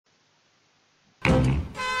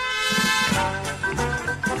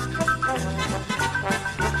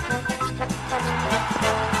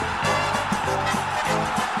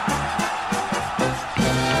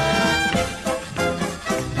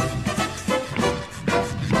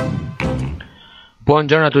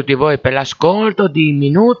Buongiorno a tutti voi per l'ascolto di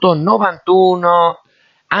minuto 91,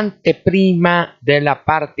 anteprima della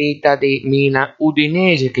partita di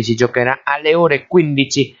Milan-Udinese che si giocherà alle ore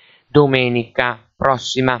 15 domenica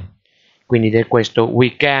prossima, quindi di questo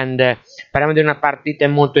weekend. Parliamo di una partita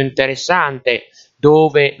molto interessante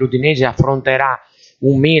dove l'Udinese affronterà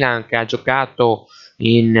un Milan che ha giocato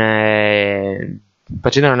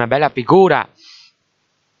facendo una bella figura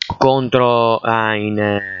contro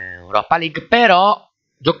in Europa League, però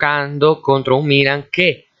giocando contro un Milan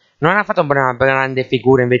che non ha fatto una grande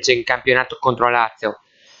figura invece in campionato contro Lazio,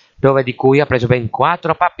 dove di cui ha preso ben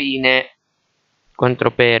 4 papine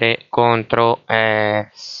contro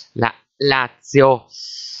la Lazio.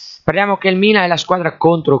 Parliamo che il Milan è la squadra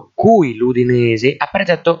contro cui l'Udinese ha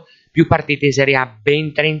pareggiato più partite in Serie A,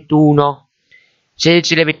 ben 31,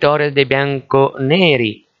 16 le vittorie dei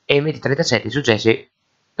bianconeri e invece 37 i successi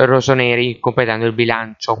rossoneri, completando il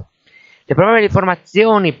bilancio. Le probabili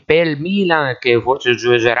formazioni per il Milan, che forse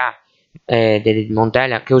userà del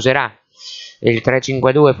Montella, che userà il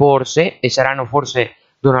 3-5-2 forse, e saranno forse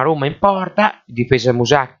Donnarumma in porta, difesa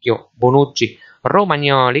Musacchio, Bonucci,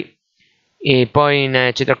 Romagnoli, e poi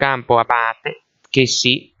in centrocampo Abate,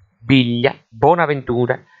 Chessy, Biglia,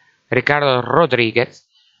 Bonaventura, Riccardo Rodriguez,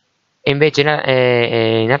 e invece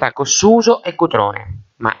in attacco Suso e Cutrone.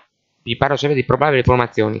 Ma vi parlo sempre di probabili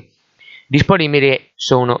formazioni. Disponibili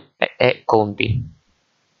sono Conti.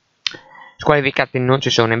 Squalificati non ci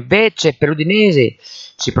sono. Invece per l'Udinese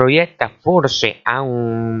si proietta forse a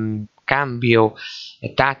un cambio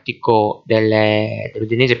tattico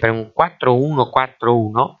dell'Udinese per un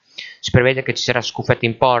 4-1-4-1. Si prevede che ci sarà Scuffetti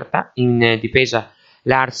in porta, in difesa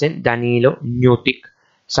Larsen, Danilo, Njutic,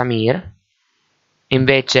 Samir.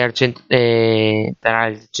 Invece tra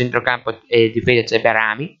il centrocampo e difesa c'è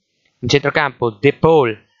Berami. In centrocampo De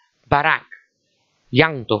Paul, Barak,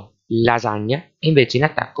 Yanto, Lasagna, e invece in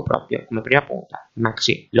attacco proprio come prima punta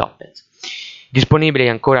Maxi Lopez. Disponibile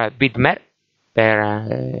ancora Widmer,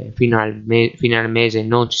 fino al mese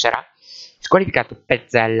non ci sarà. Squalificato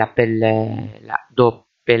Pezzella per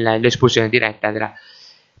l'espulsione diretta della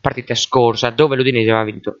partita scorsa, dove l'Udinese aveva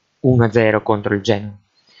vinto 1-0 contro il Genoa.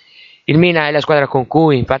 Il Milan è la squadra con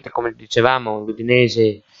cui, infatti, come dicevamo,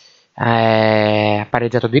 l'Udinese ha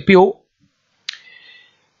pareggiato di più.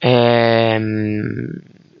 Per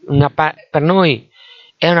noi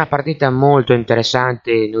è una partita molto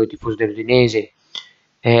interessante, noi tifosi dell'Udinese,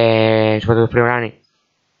 soprattutto friulani,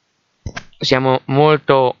 siamo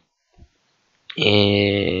molto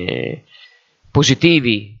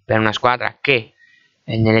positivi per una squadra che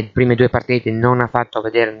nelle prime 2 partite non ha fatto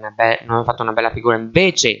vedere una bella figura.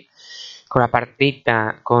 Invece con la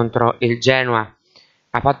partita contro il Genoa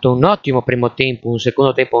ha fatto un ottimo primo tempo, un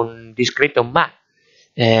secondo tempo discreto, ma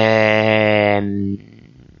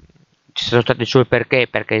ci sono stati solo perché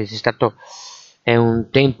è un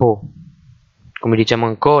tempo, come diciamo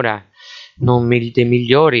ancora, non dei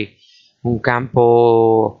migliori, un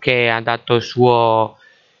campo che ha dato il suo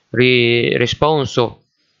responso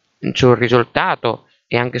sul risultato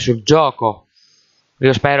e anche sul gioco.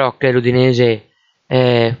 Io spero che l'Udinese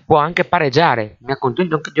può anche pareggiare, mi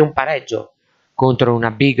accontento anche di un pareggio contro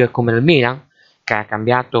una big come il Milan, che ha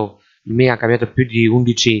cambiato più di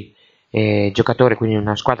 11 giocatori, quindi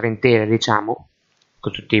una squadra intera, diciamo,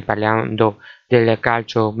 con tutti parlando del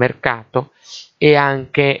calcio mercato, e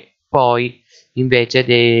anche poi invece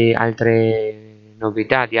di altre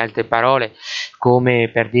novità, di altre parole, come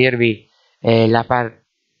per dirvi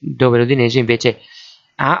dove l'Udinese invece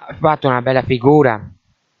ha fatto una bella figura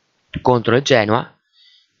contro il Genoa,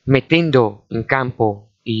 mettendo in campo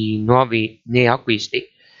i nuovi neoacquisti,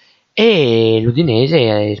 e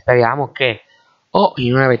l'Udinese speriamo che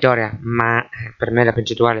in una vittoria, ma per me la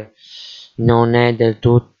percentuale non è del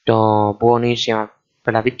tutto buonissima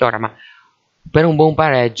per la vittoria, ma per un buon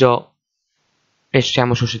pareggio, e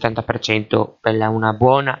siamo sul 70% per una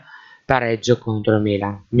buona pareggio contro il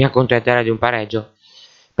Milan. Mi accontenterei di un pareggio,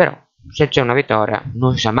 però se c'è una vittoria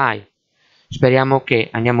non si sa mai. Speriamo che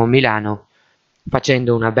andiamo a Milano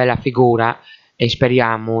facendo una bella figura e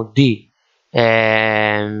speriamo di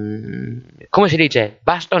come si dice,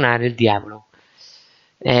 bastonare il diavolo.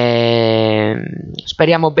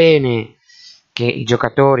 Speriamo bene che i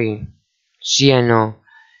giocatori siano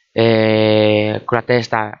con la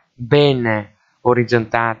testa ben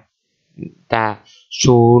orizzontata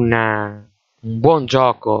su un buon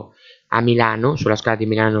gioco a Milano, sulla scala di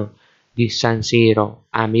Milano, di San Siro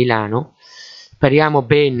a Milano. Speriamo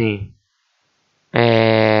bene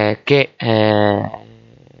che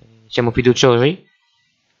siamo fiduciosi,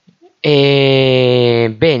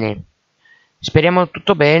 e bene, speriamo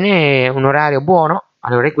tutto bene. Un orario buono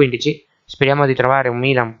alle ore 15, speriamo di trovare un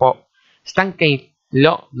Milan un po'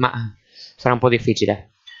 stanchino, ma sarà un po'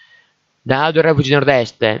 difficile. Da Aldo Refugi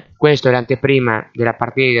Nord-Est, questo è l'anteprima della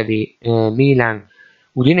partita di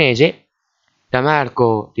Milan-Udinese. Da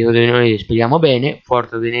Marco di Udine speriamo bene,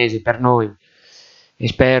 forte Udinese per noi e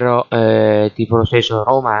spero tipo lo stesso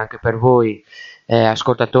Roma anche per voi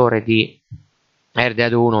ascoltatore di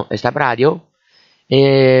NordEste e Stapradio.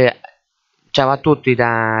 Ciao a tutti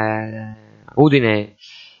da Udine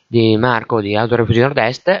di Marco di Autorefugi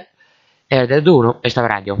Nord-Est e NordEste e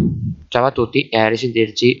Stapradio. Ciao a tutti e a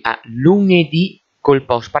risentirci a lunedì col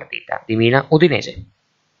post partita di Milan-Udinese.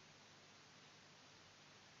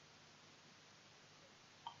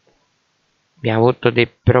 Abbiamo avuto dei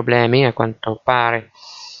problemi a quanto pare,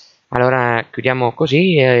 allora chiudiamo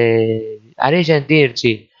così e a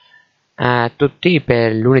risentirci a tutti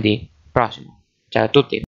per lunedì prossimo. Ciao a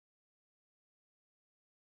tutti.